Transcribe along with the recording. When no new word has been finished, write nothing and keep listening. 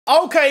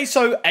Okay,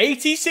 so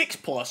 86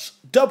 plus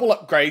double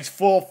upgrades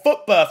for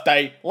FUT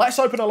birthday. Let's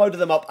open a load of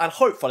them up and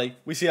hopefully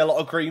we see a lot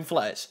of green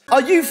flares.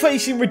 Are you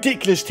facing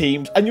ridiculous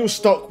teams and you're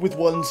stuck with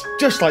ones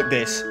just like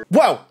this?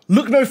 Well,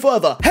 look no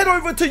further. Head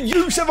over to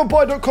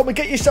u7buy.com and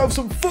get yourself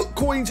some FUT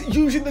coins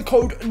using the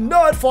code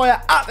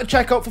NerdFire at the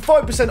checkout for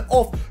 5%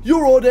 off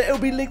your order. It'll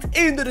be linked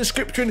in the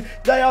description.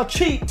 They are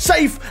cheap,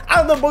 safe,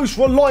 and the most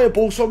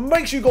reliable, so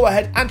make sure you go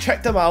ahead and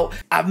check them out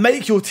and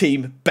make your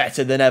team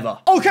better than ever.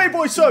 Okay,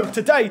 boys, so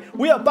today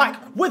we are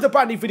back with a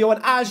brand new video,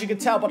 and as you can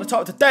tell by the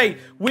title today,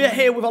 we are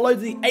here with a load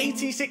of the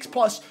 86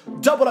 plus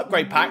double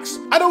upgrade packs.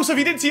 And also, if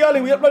you didn't see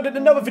earlier, we uploaded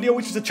another video,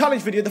 which is a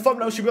challenge video. The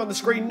thumbnail should be on the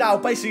screen now,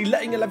 basically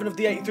letting 11 of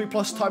the 83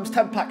 plus times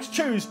 10 packs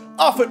choose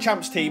our FUT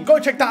Champs team. Go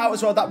check that out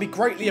as well, that'd be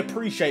greatly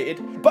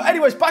appreciated. But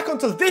anyways, back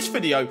onto this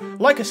video.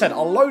 Like I said, a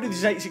load of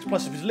these 86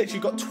 plus, we've literally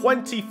got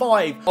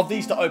 25 of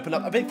these to open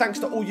up. A big thanks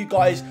to all you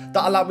guys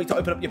that allowed me to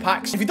open up your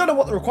packs. If you don't know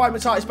what the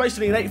requirements are, it's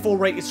basically an 84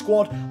 rated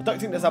squad. I don't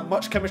think there's that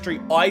much chemistry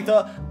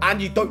either,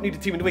 and you don't need a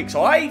team in the week.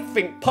 So I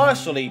think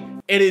personally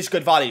it is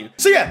good value.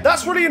 So yeah,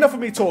 that's really enough of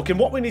me talking.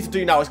 What we need to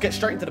do now is get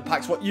straight into the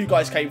packs, what you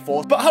guys came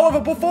for. But however,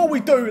 before we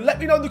do, let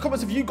me know in the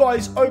comments if you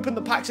guys opened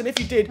the packs, and if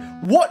you did,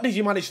 what did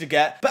you manage to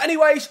get? But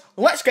anyways,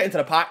 let's get into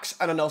the packs,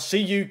 and then I'll see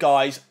you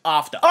guys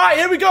after. All right,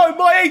 here we go,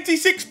 my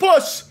 86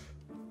 plus.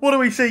 What do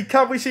we see?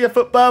 Can we see a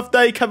FUT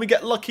birthday? Can we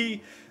get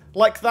lucky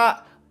like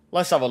that?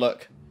 Let's have a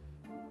look.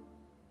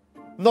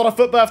 Not a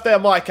FUT birthday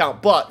on my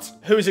account, but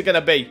who is it going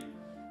to be?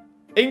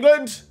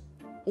 England,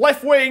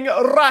 left wing,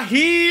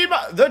 Raheem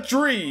the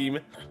Dream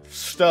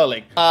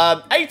Sterling.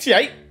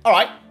 88, all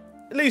right.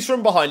 Leaves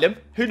from behind him.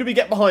 Who do we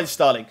get behind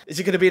Sterling? Is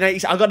it going to be an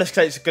 86? I'm going to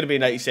say it's going to be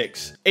an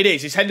 86. It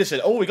is. It's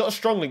Henderson. Oh, we got a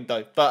strong link,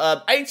 though.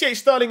 But 88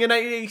 Sterling and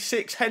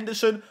 86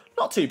 Henderson.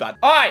 Not too bad.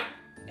 All right.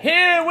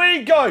 Here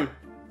we go.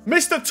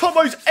 Mr.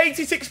 Tomo's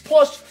 86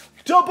 plus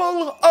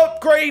double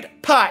upgrade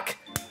pack.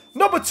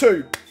 Number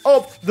 2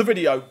 of the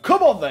video.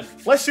 Come on, then.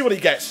 Let's see what he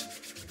gets.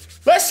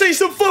 Let's see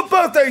some FUT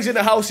birthdays in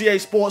the house, EA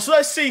Sports.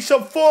 Let's see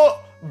some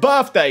FUT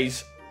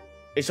birthdays.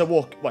 It's a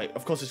walk. Wait,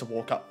 of course it's a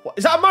walk-up. What?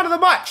 Is that a man of the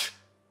match?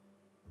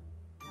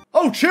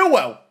 Oh,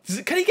 Chilwell.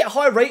 Can he get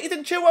higher rated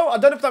than Chilwell? I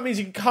don't know if that means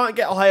he can't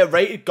get a higher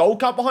rated gold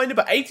card behind him,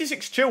 but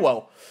 86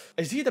 Chilwell.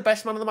 Is he the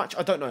best man of the match?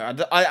 I don't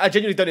know. I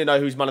genuinely don't even know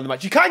who's man of the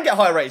match. You can get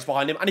higher ratings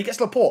behind him, and he gets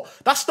Laporte.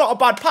 That's not a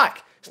bad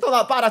pack. It's not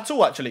that bad at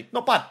all, actually.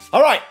 Not bad.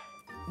 All right.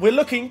 We're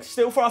looking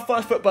still for our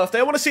first FUT birthday.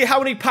 I want to see how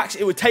many packs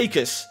it would take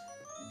us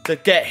to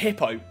get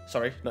Hippo.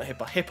 Sorry, not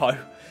Hippo. Hippo.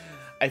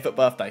 A FUT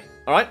birthday.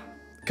 All right.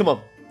 Come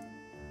on.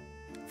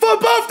 FUT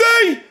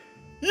birthday!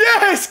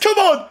 Yes! Come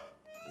on!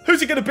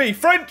 Who's it going to be?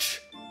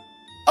 French?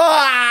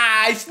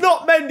 Ah, it's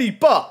not Mendy,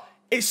 but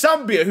it's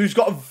Zambia, who's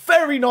got a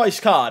very nice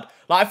card.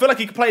 Like, I feel like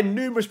he can play in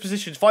numerous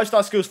positions.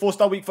 5-star skills,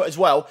 4-star weak foot as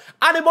well.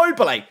 And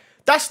Immobile.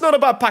 That's not a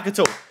bad pack at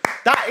all.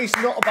 That is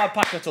not a bad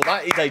pack at all.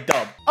 That is a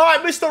dub. All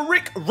right, Mr.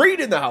 Rick Reed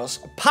in the house.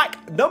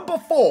 Pack number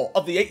 4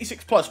 of the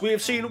 86 plus. We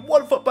have seen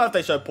one FUT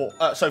birthday so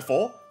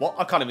far. What?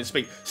 I can't even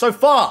speak. So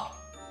far.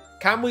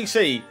 Can we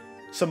see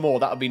some more?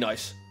 That would be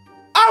nice.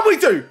 And we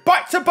do.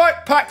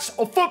 Back-to-back packs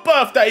of FUT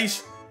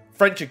birthdays.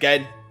 French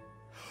again.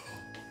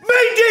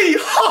 Mendy!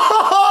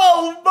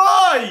 Oh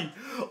my!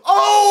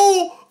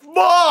 Oh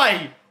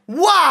my!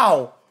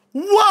 Wow!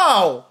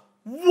 Wow!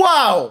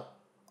 Wow!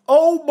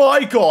 Oh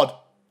my god!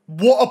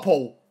 What a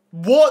pull!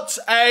 What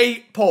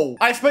a pull!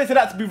 I expected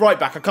that to be right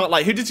back. I can't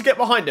lie. Who did you get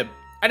behind him?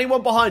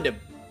 Anyone behind him?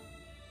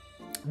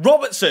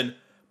 Robertson.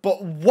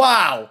 But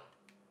wow!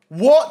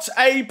 What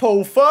a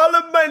pull!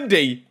 Ferland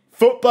Mendy,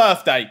 FUT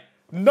birthday.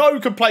 No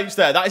complaints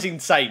there. That is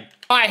insane.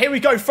 All right, here we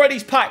go.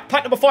 Freddie's pack.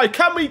 Pack number 5.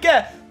 Can we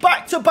get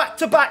back-to-back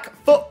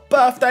FUT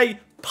birthday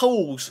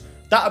pulls?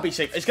 That would be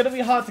sick. It's going to be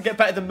hard to get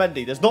better than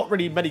Mendy. There's not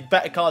really many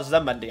better cards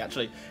than Mendy,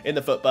 actually, in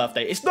the FUT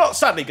birthday. It's not,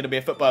 sadly, going to be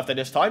a FUT birthday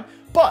this time.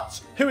 But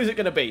who is it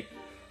going to be?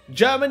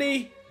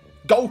 Germany,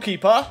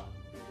 goalkeeper.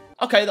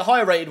 Okay, the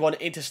higher rated one,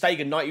 Inter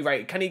Stegen, 90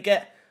 rated. Can he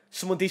get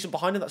someone decent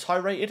behind him that's high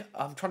rated?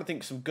 I'm trying to think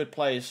of some good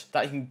players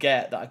that he can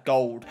get that are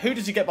gold. Who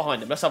does he get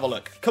behind him? Let's have a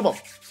look. Come on.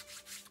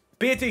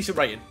 Be a decent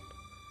rating.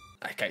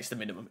 Okay, it's the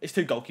minimum. It's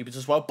 2 goalkeepers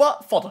as well,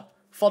 but fodder.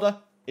 Fodder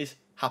is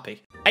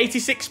happy.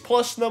 86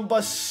 plus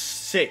number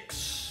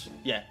 6.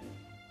 Yeah.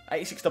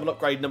 86 double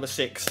upgrade number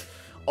 6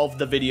 of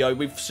the video.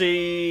 We've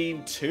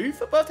seen 2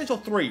 FUT birthdays or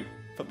 3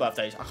 FUT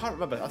birthdays. I can't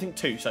remember. I think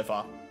 2 so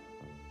far.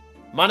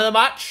 Man of the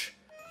match.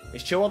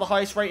 Is Chilwell the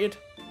highest rated?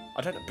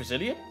 I don't know.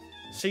 Brazilian?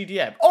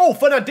 CDM. Oh,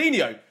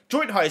 Fernandinho.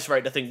 Joint highest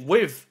rated, I think,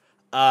 with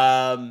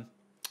Chilwell.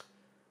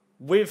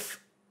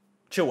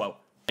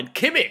 And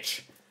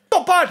Kimmich.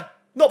 Not bad.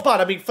 Not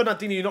bad. I mean,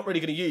 Fernandinho you're not really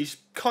going to use.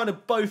 Kind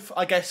of both,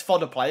 I guess,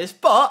 fodder players,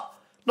 but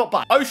not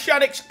bad.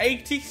 Oceanics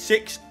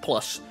 86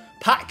 plus.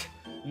 Pack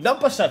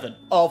number 7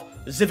 of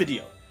the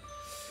video.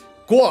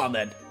 Go on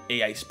then,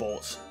 EA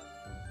Sports.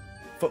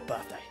 FUT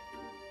birthday.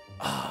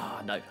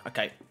 Ah, no.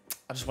 Okay.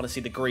 I just want to see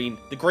the green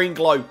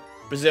glow.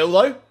 Brazil,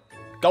 though.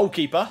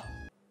 Goalkeeper.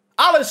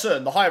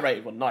 Alisson, the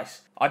high-rated one.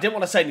 Nice. I didn't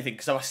want to say anything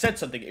because if I said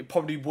something, it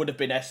probably would have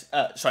been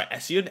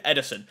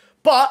Edison.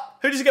 But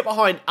who does he get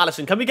behind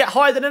Alisson? Can we get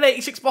higher than an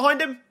 86 behind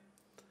him?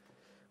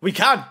 We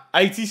can.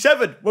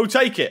 87. We'll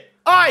take it.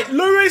 All right,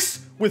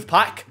 Lewis with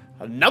pack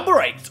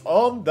number 8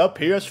 on the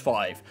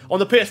PS5. On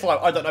the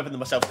PS5, I don't open them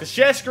myself because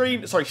share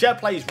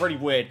play is really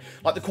weird.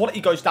 Like, the quality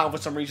goes down for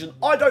some reason.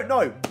 I don't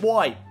know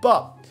why,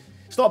 but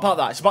it's not about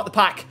that. It's about the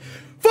pack.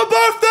 For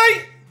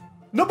birthday,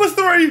 number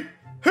 3.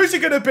 Who's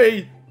it going to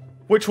be?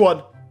 Which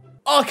one?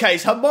 Okay,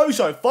 it's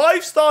Hermoso.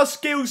 5-star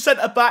skills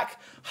centre-back.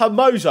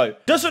 Hermoso.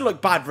 Doesn't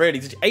look bad, really.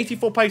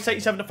 84 pace,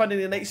 87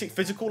 defending, and 86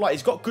 physical. Like,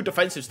 he's got good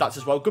defensive stats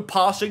as well. Good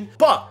passing.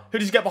 But who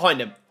does he get behind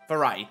him?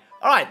 Verratti.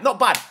 All right, not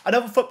bad.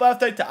 Another FUT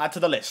birthday to add to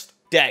the list.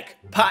 Deck.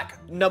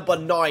 Pack number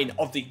 9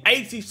 of the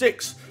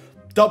 86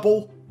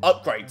 double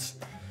upgrades.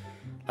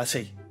 Let's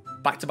see.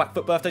 Back-to-back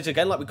FUT birthdays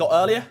again like we got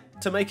earlier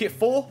to make it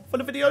 4 for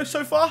the video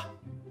so far.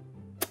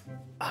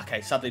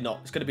 Okay, sadly not.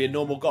 It's going to be a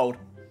normal gold.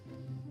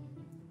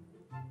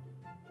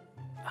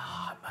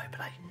 Ah,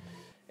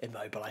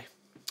 Immobile.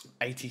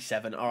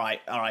 87. All right.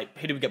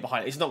 Who do we get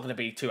behind it? It's not going to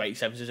be 2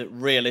 87s, is it?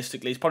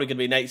 Realistically, it's probably going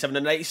to be an 87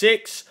 and an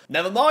 86.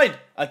 Never mind.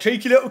 A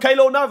cheeky little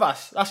Keylor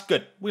Navas. That's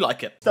good. We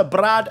like it. The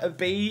Brad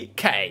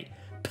BK.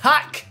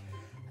 Pack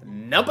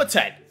number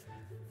 10.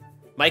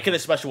 Making a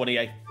special one,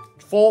 EA.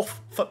 4th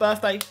FUT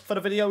birthday for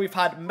the video. We've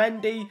had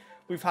Mendy.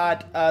 We've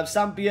had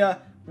Zambia.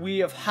 We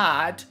have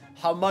had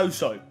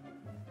Hermoso.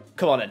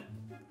 Come on in.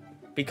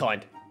 Be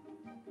kind.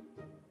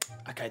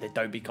 Okay, they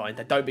don't be kind.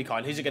 They don't be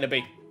kind. Who's it going to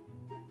be?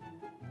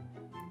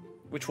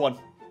 Which one?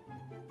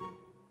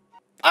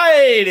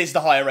 Hey, it is the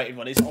higher rated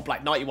one. It's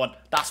Oblak 91.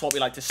 That's what we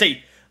like to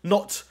see.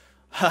 Not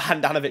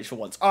Handanovic for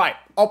once. All right,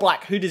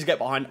 Oblak. Who does he get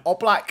behind?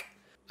 Oblak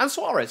and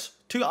Suarez.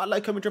 2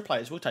 Atletico Madrid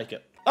players. We'll take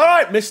it. All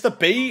right, Mr.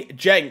 B.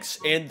 Jenks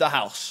in the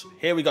house.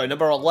 Here we go.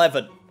 Number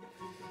 11.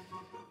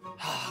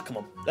 Come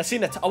on. Let's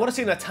see. I want to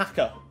see an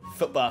attacker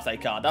FUT birthday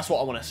card. That's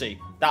what I want to see.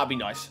 That would be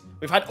nice.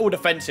 We've had all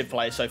defensive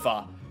players so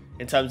far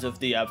in terms of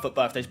the FUT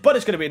birthdays, but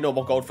it's going to be a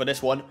normal gold for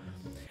this one.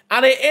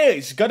 And it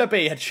is going to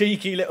be a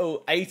cheeky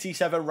little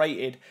 87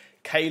 rated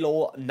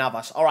Keylor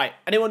Navas. All right.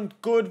 Anyone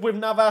good with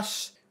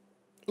Navas?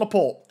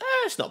 Laporte.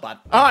 It's not bad.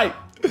 All right.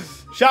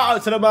 Shout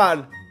out to the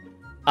man.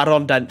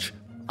 Aaron Dench.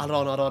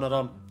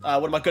 Aaron.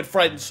 One of my good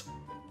friends.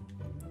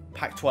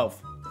 Pack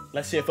 12.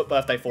 Let's see a FUT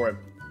birthday for him.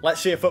 Let's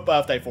see a FUT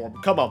birthday for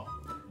him. Come on.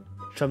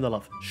 Show him the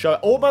love. Show it.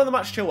 All man of the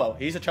match, Chilwell.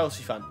 He's a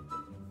Chelsea fan.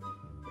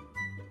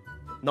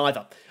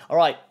 Neither. All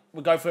right.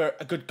 We'll go for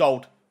a good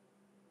gold.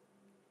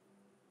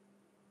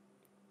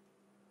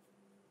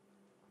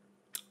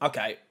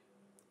 Okay.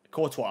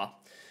 Courtois.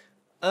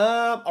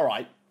 All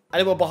right.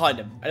 Anyone behind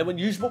him? Anyone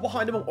usable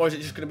behind him? Or is it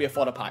just going to be a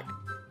fodder pack?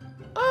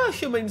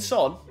 Heung-min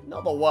Son.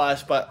 Not the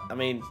worst, but, I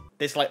mean,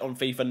 this late on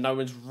FIFA, no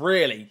one's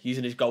really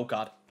using his gold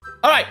card.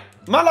 All right.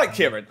 Man like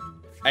Kieran.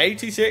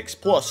 86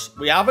 plus.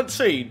 We haven't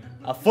seen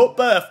a FUT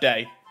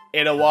birthday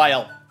in a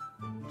while.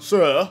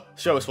 Sir,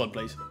 show us one,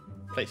 please.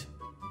 Please.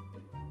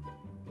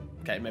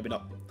 Okay, maybe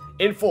not.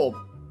 In form.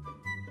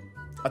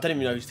 I don't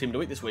even know who's team of the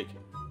week this week.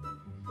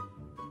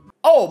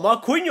 Oh,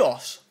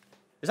 Marquinhos.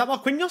 Is that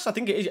Marquinhos? I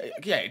think it is.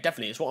 Yeah, it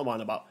definitely is. What am I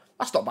on about?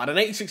 That's not bad. An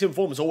 86 in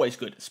form is always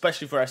good,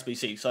 especially for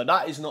SBC. So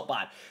that is not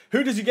bad.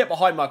 Who does he get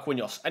behind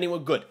Marquinhos?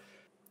 Anyone good?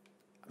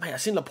 Man,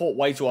 I've seen Laporte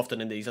way too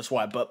often in these, I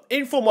swear. But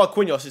in form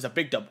Marquinhos is a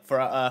big dub for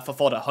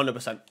fodder,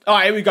 100%. All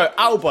right, here we go.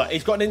 Albert.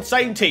 He's got an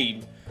insane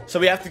team. So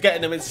we have to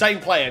get an insane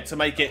player to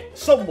make it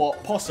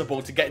somewhat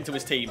possible to get into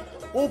his team.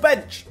 Or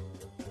bench.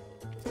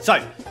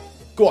 So,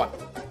 go on.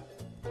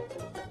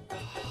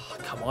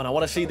 Come on, I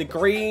want to see the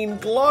green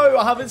glow.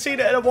 I haven't seen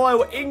it in a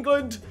while.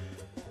 England.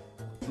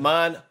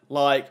 Man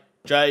like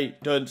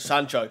Jadon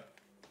Sancho.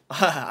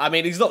 I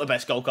mean, he's not the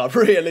best goal card,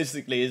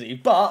 realistically, is he?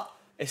 But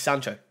it's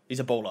Sancho. He's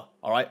a baller,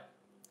 all right?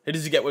 Who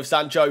does he get with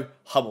Sancho?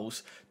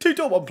 Hummels. 2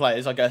 Dortmund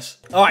players, I guess.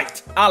 All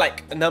right,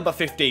 Alec, number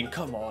 15.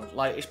 Come on,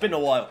 like, it's been a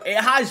while. It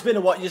has been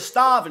a while. You're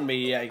starving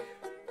me, EA,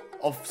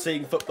 of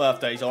seeing FUT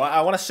birthdays, all right?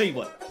 I want to see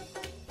one.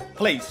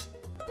 Please.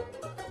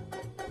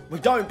 We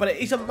don't, but it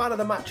is a man of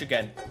the match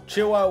again.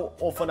 Chilwell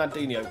or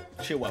Fernandinho?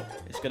 Chilwell.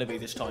 It's going to be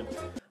this time.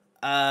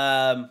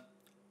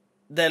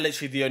 They're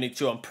literally the only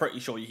 2 I'm pretty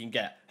sure you can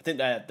get. I think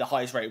they're the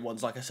highest rated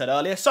ones, like I said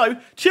earlier. So,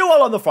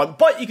 Chilwell on the front,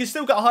 but you can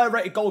still get a higher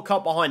rated gold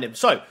card behind him.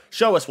 So,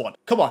 show us one.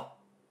 Come on.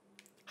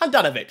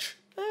 Handanovic.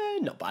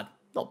 Not bad.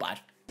 Not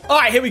bad. All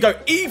right, here we go.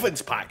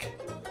 Evans pack.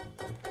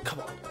 Come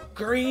on.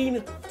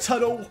 Green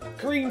tunnel.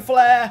 Green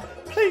flare.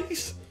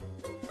 Please.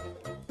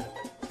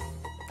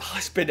 Oh,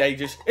 it's been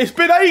ages. It's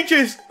been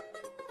ages.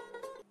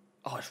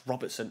 Oh, it's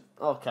Robertson.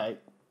 Okay.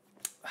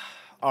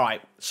 All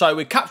right. So,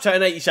 we're capped at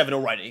an 87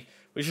 already,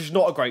 which is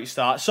not a great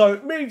start. So,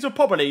 it means we're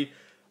probably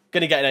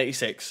going to get an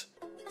 86.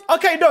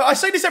 Okay, no, I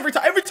say this every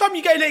time. Every time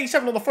you get an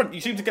 87 on the front, you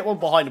seem to get one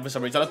behind him for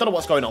some reason. I don't know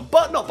what's going on,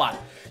 but not bad.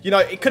 You know,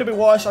 it could have been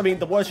worse. I mean,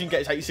 the worst you can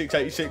get is 86,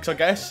 86, I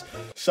guess.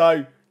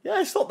 So,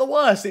 yeah, it's not the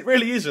worst. It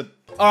really isn't.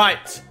 All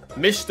right,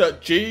 Mr.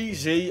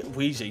 GZ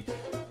Wheezy.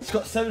 He's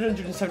got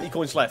 770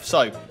 coins left,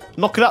 so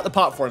knock it out the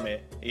park for him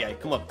here. Yeah,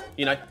 come on.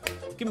 You know,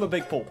 give him a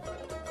big pull.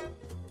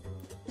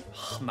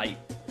 Oh, mate,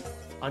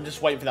 I'm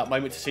just waiting for that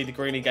moment to see the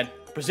green again.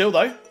 Brazil,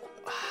 though.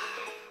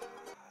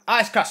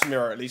 It's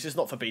Casemiro, at least. It's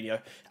not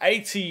Fabinho.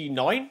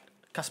 89.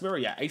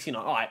 Casemiro, yeah,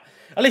 89. All right.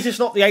 At least it's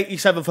not the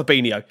 87 for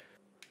Fabinho.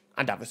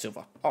 And David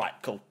Silva. All right,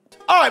 cool.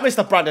 All right,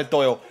 Mr. Brandon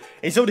Doyle.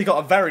 He's already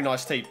got a very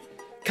nice team.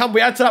 Can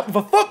we add to that with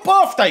a FUT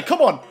birthday?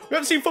 Come on. We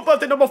haven't seen FUT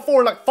birthday number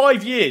 4 in like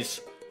 5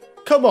 years.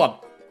 Come on.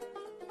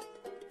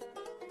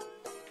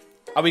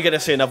 Are we going to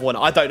see another one?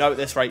 I don't know at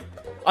this rate.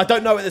 I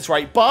don't know at this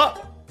rate,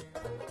 but...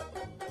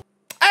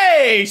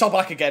 Hey, it's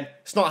Oblak again.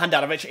 It's not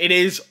Handanovic. It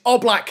is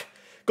Oblak.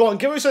 Go on,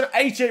 give us an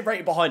 88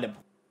 rating behind him.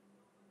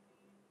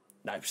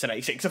 No, it's an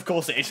 86. Of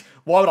course it is.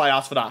 Why would I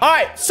ask for that? All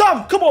right,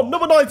 Sam, come on,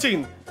 number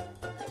 19.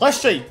 Let's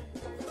see.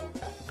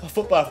 A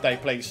FUT birthday,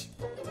 please.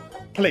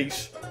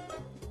 Please.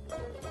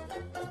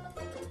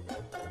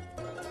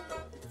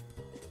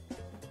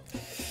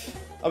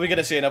 Are we going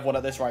to see another one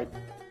at this rate?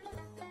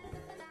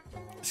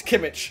 It's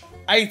Kimmich.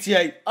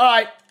 88. All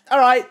right. All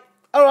right.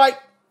 All right.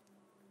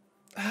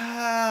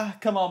 Ah,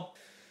 come on.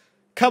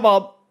 Come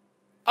on.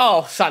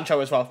 Oh, Sancho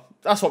as well.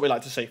 That's what we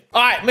like to see.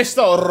 All right,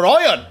 Mr.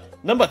 Ryan.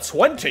 Number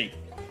 20.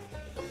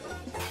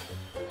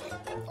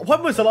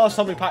 When was the last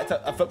time we packed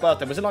a FUT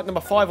birthday? Was it like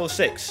number 5 or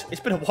 6? It's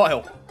been a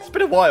while. It's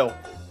been a while.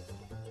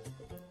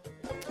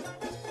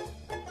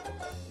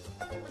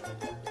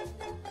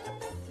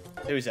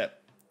 Who is it?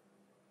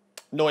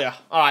 Neuer.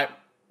 All right.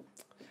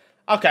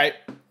 Okay.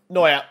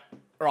 Neuer.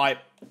 Right.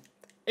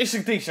 It's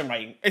a decent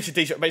rating. It's a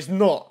decent, but it's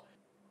not.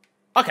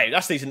 Okay,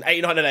 that's decent.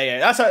 89 and 88.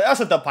 That's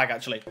a dub pack,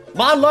 actually.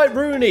 Man like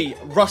Rooney.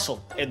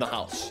 Russell in the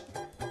house.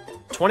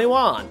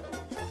 21.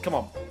 Come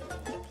on.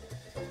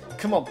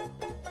 Come on.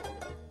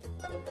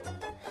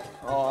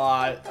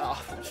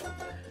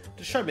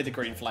 Just show me the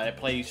green flare,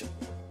 please.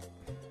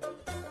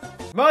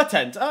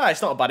 Mertens.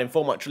 It's not a bad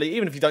inform, actually,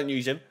 even if you don't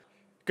use him.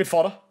 Good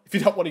fodder. If you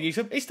don't want to use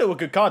him. He's still a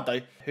good card,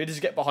 though. Who does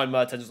he get behind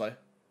Mertens, though?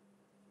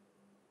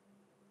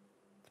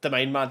 The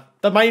main man.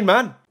 The main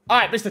man. All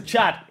right, Mr.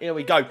 Chad. Here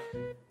we go.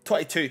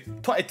 22.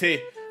 22.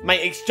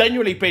 Mate, it's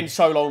genuinely been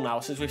so long now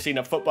since we've seen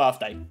a FUT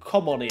birthday.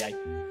 Come on, EA.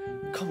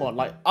 Come on.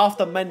 Like,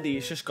 after Mendy,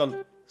 it's just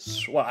gone...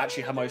 Well,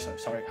 actually, Hermoso.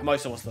 Sorry.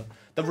 Hermoso was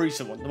the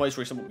recent one. The most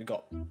recent one we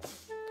got.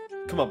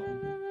 Come on.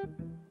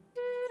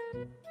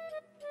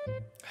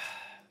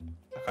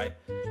 Okay.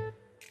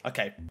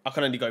 Okay. I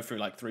can only go through,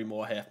 like, 3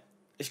 more here.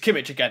 It's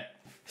Kimmich again.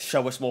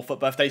 Show us more FUT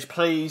birthdays,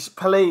 please.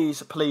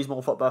 Please. Please,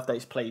 more FUT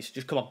birthdays, please.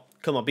 Just come on.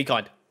 Come on, be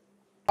kind.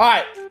 All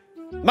right.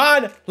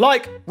 Man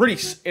like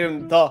Reese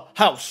in the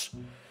house.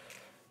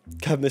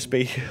 Can this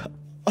be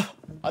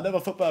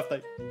another FUT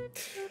birthday?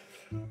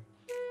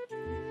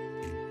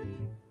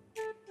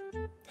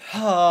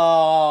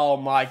 Oh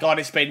my god,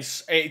 it's been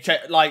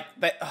like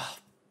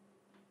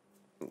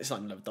it's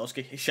not even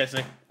Lewandowski, it's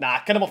Chesney.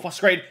 Nah, get him off my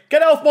screen.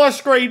 Get it off my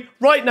screen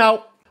right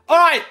now. All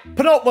right,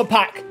 penultimate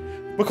pack.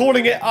 We're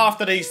calling it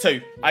after these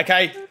two,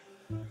 okay?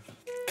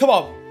 Come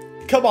on,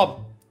 come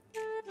on.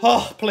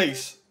 Oh,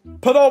 please.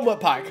 Penultimate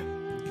pack.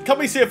 Can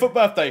we see a FUT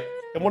birthday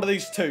in one of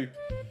these two?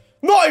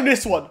 Not in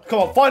this one. Come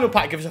on, final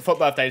pack. Give us a FUT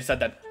birthday instead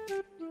then.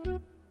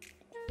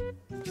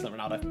 It's not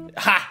Ronaldo.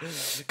 Ha!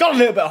 Got a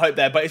little bit of hope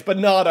there, but it's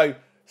Bernardo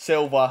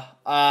Silva.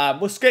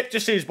 We'll skip,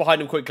 just see who's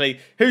behind him quickly.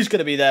 Who's going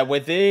to be there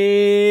with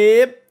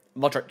him?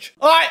 Modric.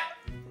 All right,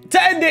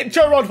 to end it,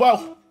 Joe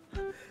Rodwell.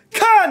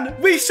 Can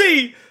we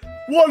see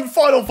one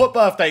final FUT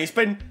birthday? It's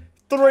been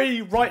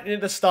 3 right near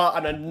the start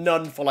and a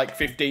none for like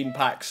 15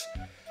 packs.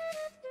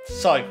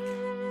 So,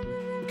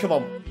 come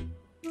on.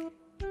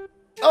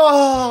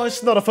 Oh,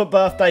 it's not a FUT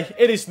birthday.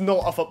 It is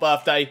not a FUT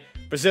birthday.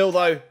 Brazil,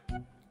 though,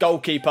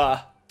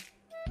 goalkeeper.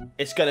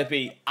 It's going to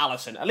be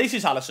Alisson. At least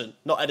it's Alisson,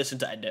 not Edison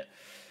to end it.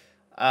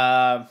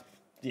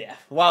 Yeah.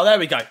 Well, there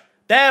we go.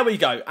 There we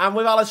go. And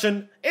with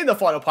Alisson, in the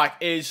final pack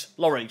is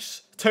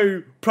Lloris.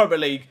 2 Premier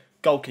League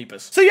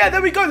goalkeepers. So yeah,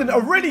 there we go then. A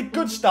really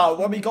good start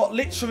when we got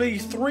literally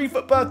 3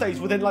 FUT birthdays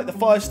within like the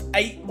first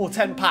 8 or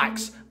 10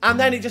 packs. And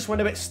then it just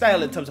went a bit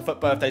stale in terms of FUT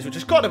birthdays, which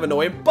is kind of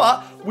annoying.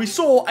 But we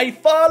saw a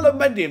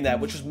Ferland Mendy in there,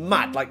 which was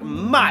mad, like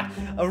mad.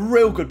 A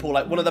real good pull,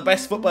 like one of the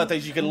best FUT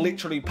birthdays you can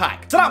literally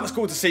pack. So that was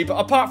cool to see. But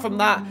apart from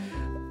that,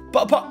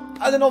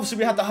 and then obviously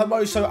we had the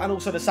Hermoso and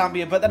also the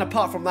Zambian, but then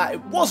apart from that,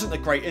 it wasn't the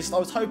greatest. I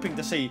was hoping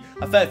to see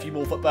a fair few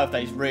more FUT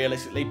birthdays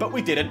realistically, but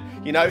we didn't.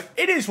 You know,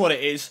 it is what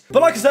it is.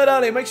 But like I said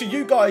earlier, make sure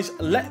you guys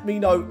let me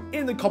know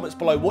in the comments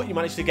below what you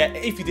managed to get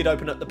if you did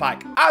open up the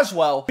pack as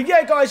well. But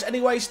yeah, guys,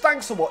 anyways,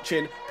 thanks for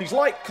watching. Please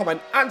like,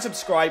 comment, and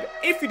subscribe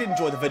if you did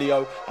enjoy the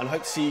video, and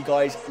hope to see you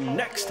guys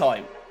next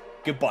time.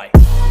 Goodbye.